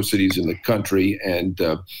universities in the country. And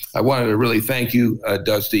I wanted to really thank you,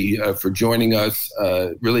 Dusty, for joining us.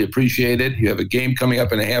 Really appreciate it. You have a game coming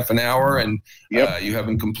up in a half an hour, and you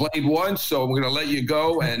haven't complained once, so I'm going to let you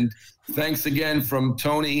go. And thanks again from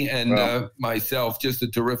Tony and myself. Just a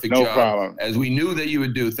terrific job, problem. As we knew that you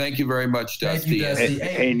would do. Thank you very much, Dusty. Thank you, Dusty.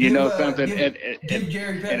 And you know something? Give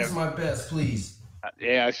Gary Pettis my best, please.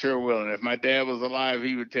 Yeah, I sure will. And if my dad was alive,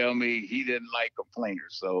 he would tell me he didn't like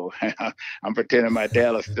complainers. So I'm pretending my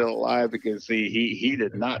dad is still alive because, see, he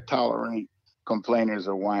did not tolerate complainers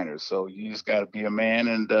or whiners. So you just got to be a man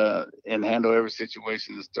and handle every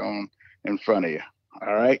situation that's thrown in front of you.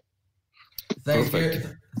 All right? Thanks, Perfect.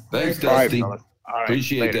 Gary. Thanks, Dusty. All right,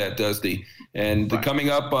 Appreciate that, Dusty. And coming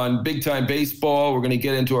up on Big Time Baseball, we're going to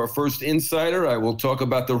get into our first insider. I will talk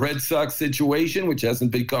about the Red Sox situation, which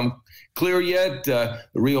hasn't become clear yet, the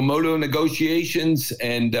Realmuto negotiations,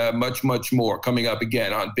 and much, much more coming up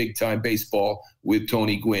again on Big Time Baseball with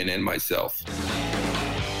Tony Gwynn and myself.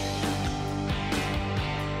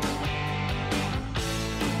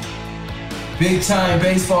 Big Time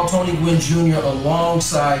Baseball, Tony Gwynn Jr.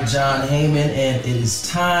 alongside John Heyman, and it is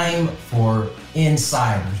time for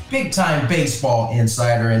Insiders. Big Time Baseball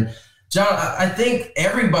Insider. And John, I think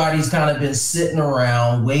everybody's kind of been sitting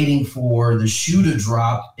around waiting for the shoe to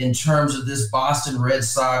drop in terms of this Boston Red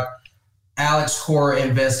Sox Alex Cora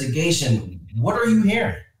investigation. What are you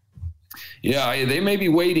hearing? Yeah, they may be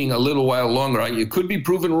waiting a little while longer. It could be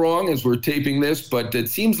proven wrong as we're taping this, but it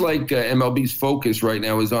seems like MLB's focus right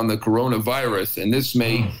now is on the coronavirus, and this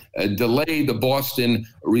may delay the Boston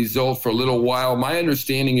result for a little while. My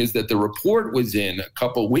understanding is that the report was in a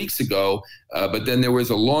couple weeks ago, but then there was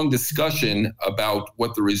a long discussion about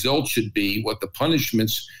what the results should be, what the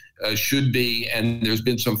punishments should be, and there's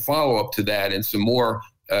been some follow-up to that and some more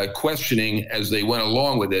questioning as they went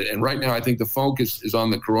along with it. And right now, I think the focus is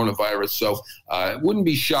on the coronavirus. So wouldn't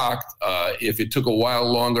be shocked if it took a while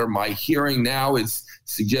longer. My hearing now is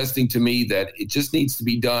suggesting to me that it just needs to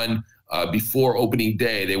be done before opening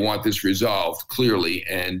day. They want this resolved clearly.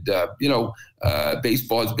 And,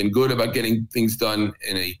 baseball has been good about getting things done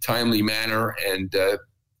in a timely manner. And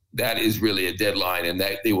that is really a deadline, and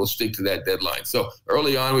that they will stick to that deadline. So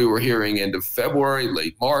early on, we were hearing end of February,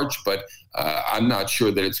 late March, but I'm not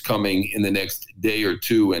sure that it's coming in the next day or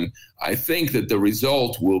two. And I think that the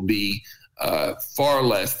result will be far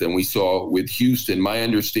less than we saw with Houston. My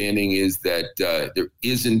understanding is that there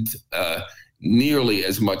isn't nearly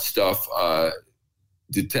as much stuff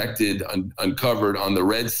detected, uncovered on the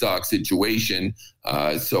Red Sox situation.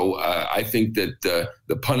 So I think that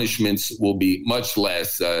the punishments will be much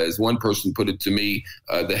less. As one person put it to me,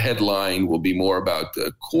 the headline will be more about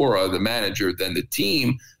Cora, the manager, than the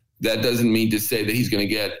team. That doesn't mean to say that he's going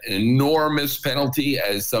to get an enormous penalty,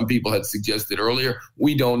 as some people had suggested earlier.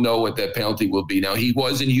 We don't know what that penalty will be. Now, he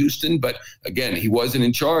was in Houston, but again, he wasn't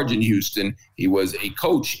in charge in Houston. He was a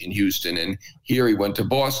coach in Houston, and here he went to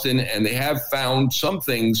Boston, and they have found some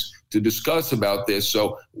things to discuss about this.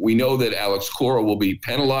 So we know that Alex Cora will be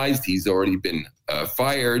penalized. He's already been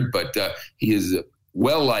fired, but he is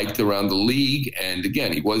well-liked around the league. And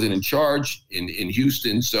again, he wasn't in charge in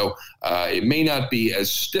Houston. So it may not be as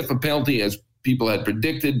stiff a penalty as people had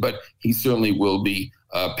predicted, but he certainly will be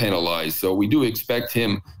penalized. So we do expect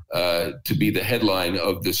him to be the headline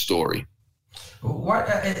of this story.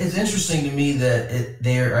 It's interesting to me that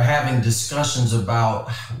they are having discussions about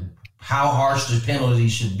how harsh the penalty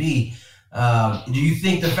should be. Do you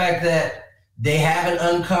think the fact that they haven't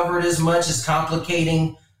uncovered as much is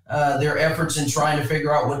complicating their efforts in trying to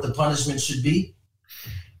figure out what the punishment should be?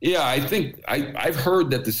 Yeah, I think I've heard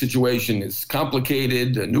that the situation is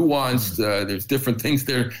complicated, nuanced. There's different things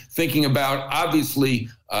they're thinking about. Obviously,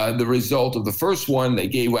 the result of the first one, they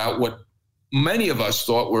gave out what many of us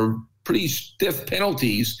thought were pretty stiff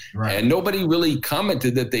penalties, right, and nobody really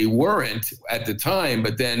commented that they weren't at the time.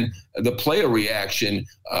 But then the player reaction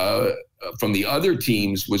from the other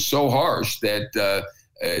teams was so harsh that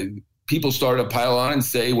people started to pile on and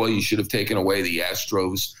say, well, you should have taken away the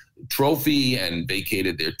Astros trophy and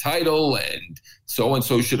vacated their title, and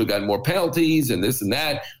so should have gotten more penalties and this and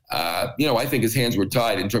that. I think his hands were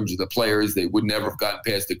tied in terms of the players. They would never have gotten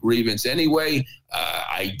past the grievance anyway.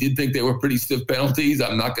 I did think they were pretty stiff penalties.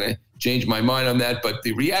 I'm not going to change my mind on that, but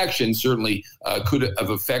the reaction certainly could have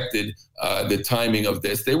affected the timing of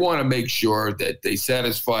this. They want to make sure that they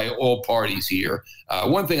satisfy all parties here.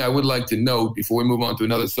 One thing I would like to note before we move on to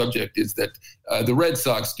another subject is that the Red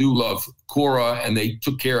Sox do love Cora, and they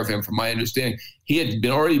took care of him, from my understanding. He had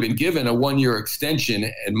already been given a 1-year extension,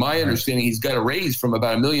 and my understanding, he's got a raise from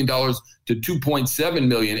about $1 million to $2.7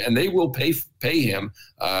 million, and they will pay him.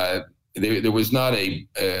 There was not a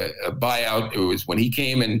buyout. It was when he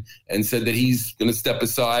came and said that he's going to step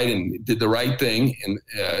aside and did the right thing,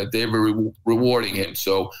 and they were rewarding him.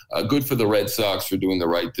 So good for the Red Sox for doing the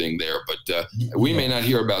right thing there. But we may not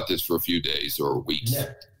hear about this for a few days or weeks.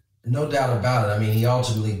 Yeah. No doubt about it. I mean, he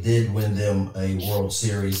ultimately did win them a World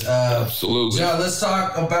Series. Absolutely. John, let's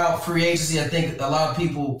talk about free agency. I think a lot of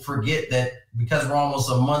people forget that because we're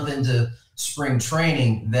almost a month into spring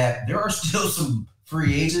training, that there are still some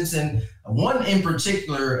free agents. And one in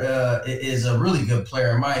particular is a really good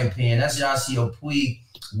player, in my opinion. That's Yasiel Puig.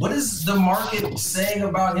 What is the market saying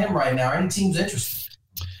about him right now? Are any teams interested?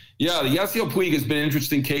 Yeah, the Yasiel Puig has been an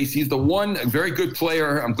interesting case. He's the one very good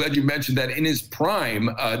player. I'm glad you mentioned that, in his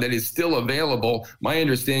prime, that is still available. My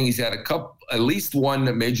understanding, he's had at least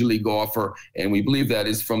one major league offer, and we believe that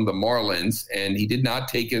is from the Marlins, and he did not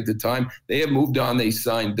take it at the time. They have moved on. They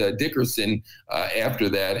signed Dickerson after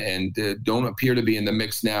that, and don't appear to be in the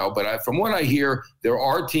mix now. But from what I hear, there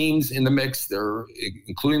are teams in the mix,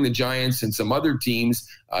 including the Giants and some other teams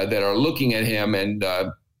that are looking at him, and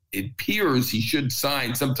it appears he should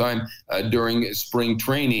sign sometime during spring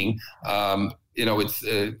training. It's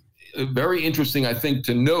very interesting, I think,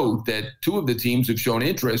 to note that two of the teams who've shown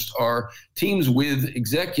interest are teams with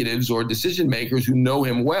executives or decision makers who know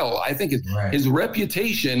him well. I think his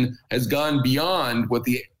reputation has gone beyond what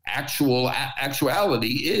the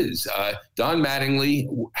actuality is. Don Mattingly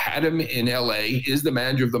had him in L.A., is the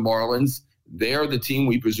manager of the Marlins. they're the team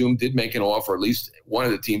we presume did make an offer, at least one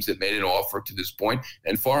of the teams that made an offer to this point.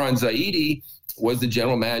 And Farhan Zaidi was the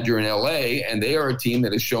general manager in L.A., and they are a team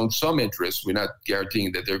that has shown some interest. We're not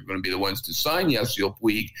guaranteeing that they're going to be the ones to sign Yasiel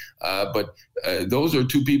Puig, but those are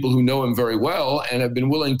two people who know him very well and have been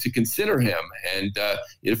willing to consider him. And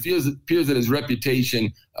it appears that his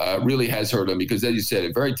reputation really has hurt him because, as you said,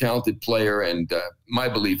 a very talented player, and my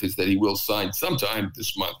belief is that he will sign sometime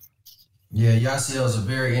this month. Yeah, Yasiel is a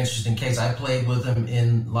very interesting case. I played with him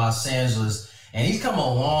in Los Angeles, and he's come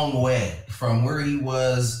a long way from where he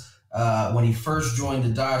was when he first joined the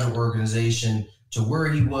Dodger organization to where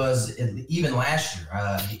he was even last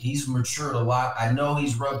year. He's matured a lot. I know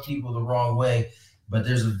he's rubbed people the wrong way, but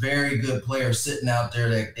there's a very good player sitting out there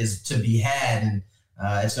that is to be had, and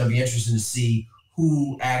it's going to be interesting to see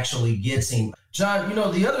who actually gets him. John,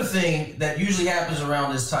 the other thing that usually happens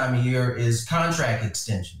around this time of year is contract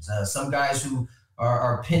extensions. Some guys who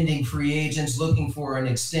are pending free agents looking for an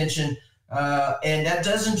extension. And that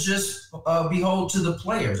doesn't just behold to the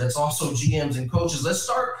players. That's also GMs and coaches. Let's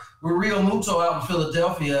start with Real Muto out in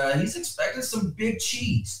Philadelphia. He's expecting some big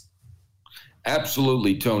cheese.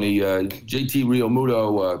 Absolutely, Tony. JT Real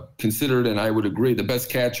Muto, considered, and I would agree, the best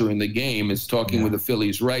catcher in the game, is talking with the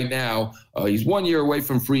Phillies right now. He's 1 year away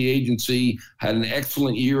from free agency, had an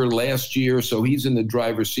excellent year last year, so he's in the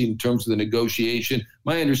driver's seat in terms of the negotiation.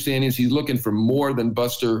 My understanding is he's looking for more than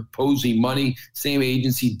Buster Posey money. Same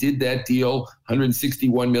agency did that deal,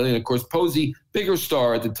 $161 million. Of course, Posey, bigger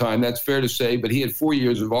star at the time, that's fair to say, but he had 4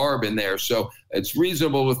 years of ARB in there, so it's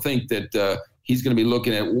reasonable to think that he's going to be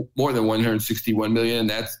looking at more than $161 million, and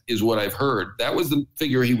that is what I've heard. That was the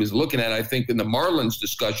figure he was looking at, I think, in the Marlins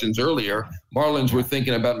discussions earlier. Marlins were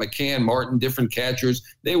thinking about McCann, Martin, different catchers.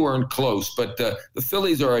 They weren't close, but the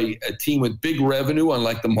Phillies are a team with big revenue,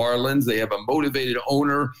 unlike the Marlins. They have a motivated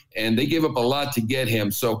owner, and they gave up a lot to get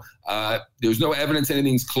him. So there's no evidence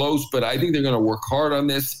anything's close, but I think they're going to work hard on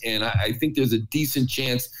this, and I think there's a decent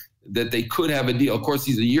chance that they could have a deal. Of course,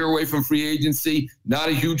 he's a year away from free agency. Not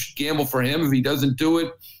a huge gamble for him if he doesn't do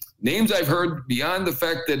it. Names I've heard beyond the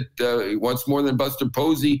fact that he wants more than Buster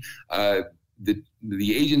Posey, the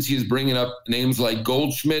agency is bringing up names like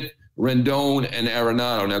Goldschmidt, Rendon, and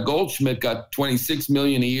Arenado. Now, Goldschmidt got $26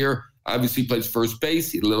 million a year. Obviously plays first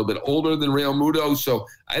base. He's a little bit older than Real Muto, so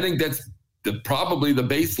I think that's probably the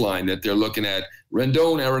baseline that they're looking at.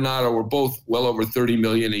 Rendon and Arenado were both well over $30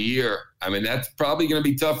 million a year. I mean, that's probably going to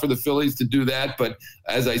be tough for the Phillies to do that. But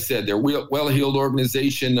as I said, they're a well-heeled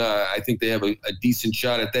organization. I think they have a decent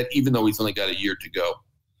shot at that, even though he's only got a year to go.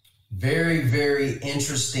 Very, very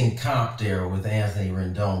interesting comp there with Anthony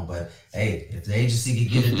Rendon. But, hey, if the agency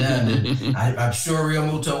could get it done, I'm sure Real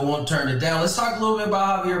Muto won't turn it down. Let's talk a little bit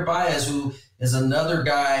about Javier Baez, who is another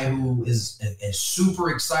guy who is a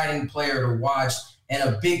super exciting player to watch and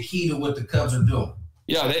a big key to what the Cubs are doing.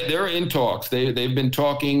 Yeah, they're in talks. They've been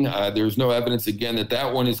talking. There's no evidence, again,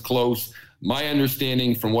 that one is close. My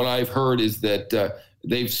understanding from what I've heard is that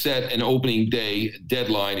they've set an opening day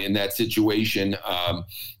deadline in that situation.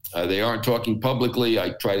 They aren't talking publicly. I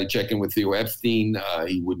tried to check in with Theo Epstein.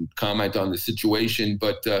 He wouldn't comment on the situation.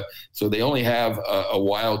 But so they only have a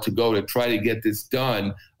while to go to try to get this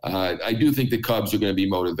done. I do think the Cubs are going to be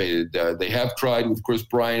motivated. They have tried with Chris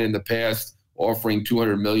Bryant in the past, offering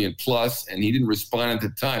 $200 million plus, and he didn't respond at the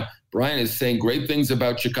time. Brian is saying great things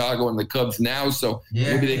about Chicago and the Cubs now, so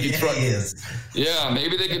maybe they could try.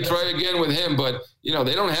 Maybe they could try again with him. But they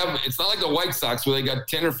don't have. It's not like the White Sox where they got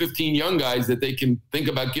 10 or 15 young guys that they can think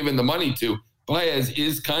about giving the money to. Baez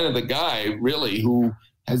is kind of the guy, really, who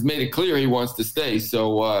has made it clear he wants to stay.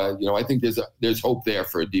 So I think there's hope there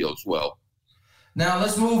for a deal as well. Now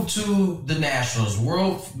let's move to the Nationals.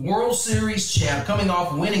 World Series champ, coming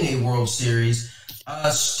off winning a World Series.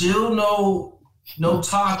 Still no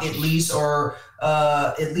talk, at least, or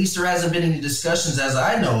at least there hasn't been any discussions, as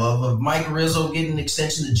I know of Mike Rizzo getting an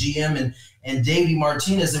extension to GM and Davey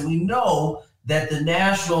Martinez. And we know that the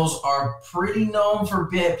Nationals are pretty known for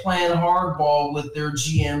playing hardball with their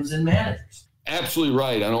GMs and managers. Absolutely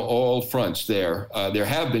right on all fronts there. There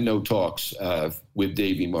have been no talks with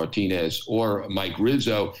Davey Martinez or Mike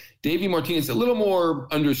Rizzo. Davey Martinez a little more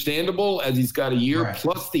understandable as he's got a year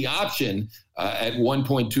plus the option at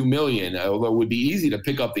 $1.2 million, although it would be easy to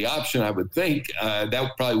pick up the option, I would think.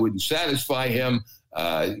 That probably wouldn't satisfy him.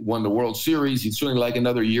 Won the World Series. He'd certainly like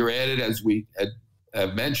another year added, as we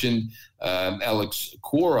have mentioned. Alex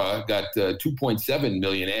Cora got $2.7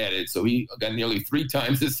 million added, so he got nearly 3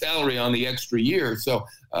 times his salary on the extra year. So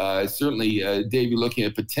certainly Davey looking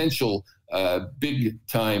at potential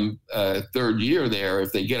big-time third year there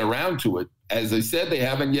if they get around to it. As I said, they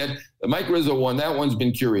haven't yet. The Mike Rizzo one, that one's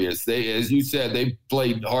been curious. They, as you said, they've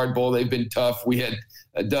played hardball. They've been tough. We had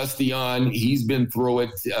Dusty on. He's been through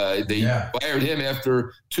it. They fired him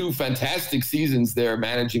after 2 fantastic seasons there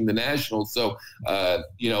managing the Nationals. So,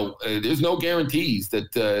 there's no guarantees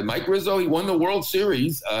that Mike Rizzo, he won the World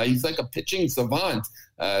Series. He's like a pitching savant.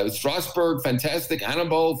 Strasburg, fantastic.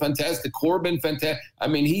 Anibal, fantastic. Corbin, fantastic. I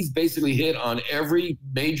mean, he's basically hit on every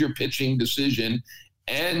major pitching decision.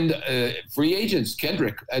 And free agents,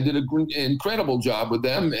 Kendrick, I did an incredible job with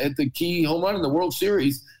them at the key home run in the World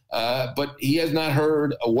Series. But he has not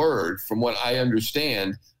heard a word from what I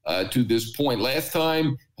understand to this point. Last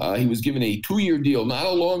time he was given a 2-year deal, not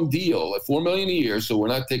a long deal, at $4 million a year. So we're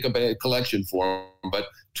not taking up a collection for him, but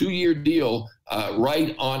 2-year deal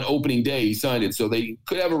right on opening day. He signed it. So they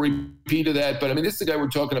could have a repeat of that. But I mean, this is the guy we're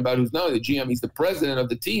talking about who's not only the GM, he's the president of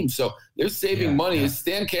the team. So they're saving money. Yeah.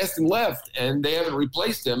 Stan Kasten left and they haven't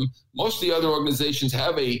replaced him. Most of the other organizations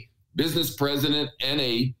have a business president and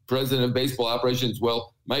a president of baseball operations.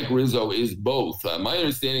 Well, Mike Rizzo is both. My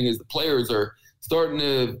understanding is the players are starting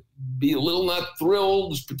to be a little not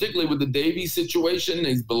thrilled, particularly with the Davies situation.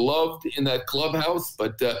 He's beloved in that clubhouse,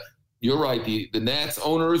 but you're right. The Nats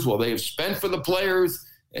owners, well, they have spent for the players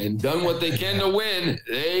and done what they can to win.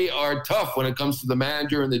 They are tough when it comes to the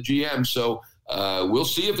manager and the GM. So we'll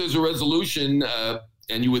see if there's a resolution.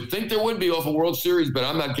 And you would think there would be off a World Series, but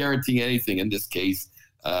I'm not guaranteeing anything in this case.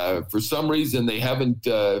 For some reason, they haven't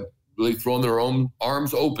really thrown their own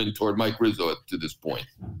arms open toward Mike Rizzo to this point.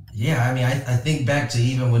 Yeah, I mean, I think back to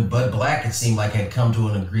even when Bud Black, it seemed like had come to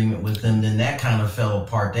an agreement with them, then that kind of fell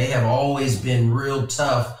apart. They have always been real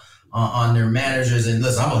tough on their managers. And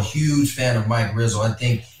listen, I'm a huge fan of Mike Rizzo. I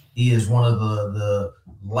think he is one of the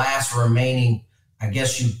last remaining, I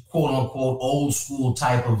guess you quote unquote, old school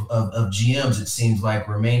type of GMs, it seems like,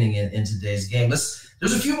 remaining in today's game.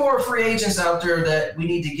 There's a few more free agents out there that we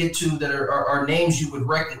need to get to that are names you would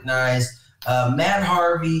recognize. Matt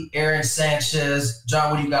Harvey, Aaron Sanchez.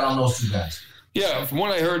 John, what do you got on those 2 guys? Yeah, from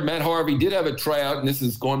what I heard, Matt Harvey did have a tryout, and this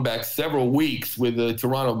is going back several weeks with the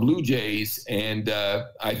Toronto Blue Jays. And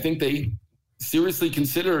I think they seriously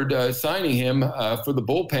considered signing him for the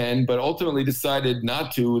bullpen, but ultimately decided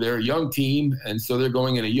not to. They're a young team, and so they're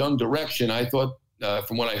going in a young direction. I thought,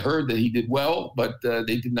 from what I heard, that he did well, but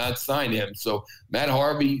they did not sign him. So Matt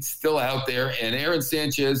Harvey still out there, and Aaron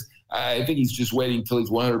Sanchez, I think he's just waiting until he's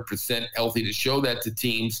 100% healthy to show that to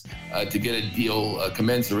teams to get a deal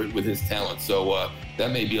commensurate with his talent. So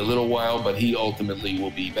that may be a little while, but he ultimately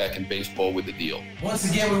will be back in baseball with the deal. Once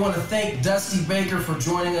again, we want to thank Dusty Baker for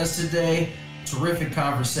joining us today. Terrific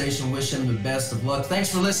conversation. Wish him the best of luck. Thanks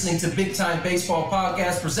for listening to Big Time Baseball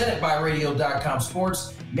Podcast presented by Radio.com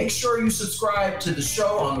Sports. Make sure you subscribe to the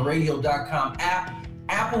show on the Radio.com app,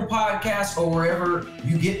 Apple Podcasts, or wherever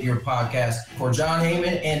you get your podcast. For John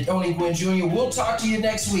Heyman and Tony Gwynn Jr., we'll talk to you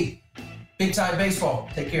next week. Big Time Baseball.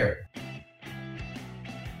 Take care.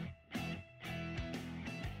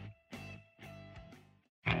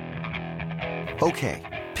 Okay,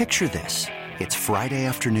 picture this. It's Friday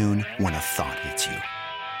afternoon when a thought hits you.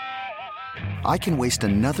 I can waste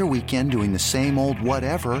another weekend doing the same old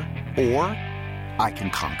whatever, or I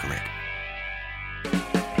can conquer it.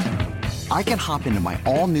 I can hop into my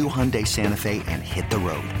all-new Hyundai Santa Fe and hit the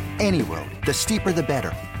road. Any road. The steeper, the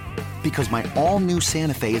better. Because my all-new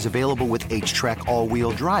Santa Fe is available with H-Track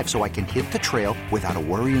all-wheel drive, so I can hit the trail without a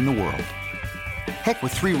worry in the world. Heck,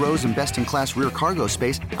 with 3 rows and best-in-class rear cargo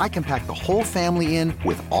space, I can pack the whole family in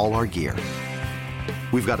with all our gear.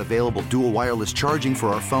 We've got available dual wireless charging for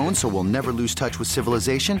our phones, so we'll never lose touch with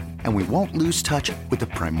civilization, and we won't lose touch with the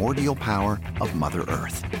primordial power of Mother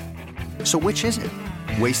Earth. So which is it?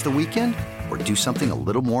 Waste the weekend or do something a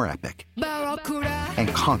little more epic? And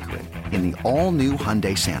conquer it in the all-new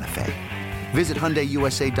Hyundai Santa Fe. Visit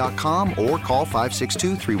HyundaiUSA.com or call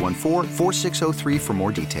 562-314-4603 for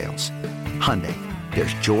more details. Hyundai,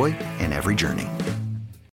 there's joy in every journey.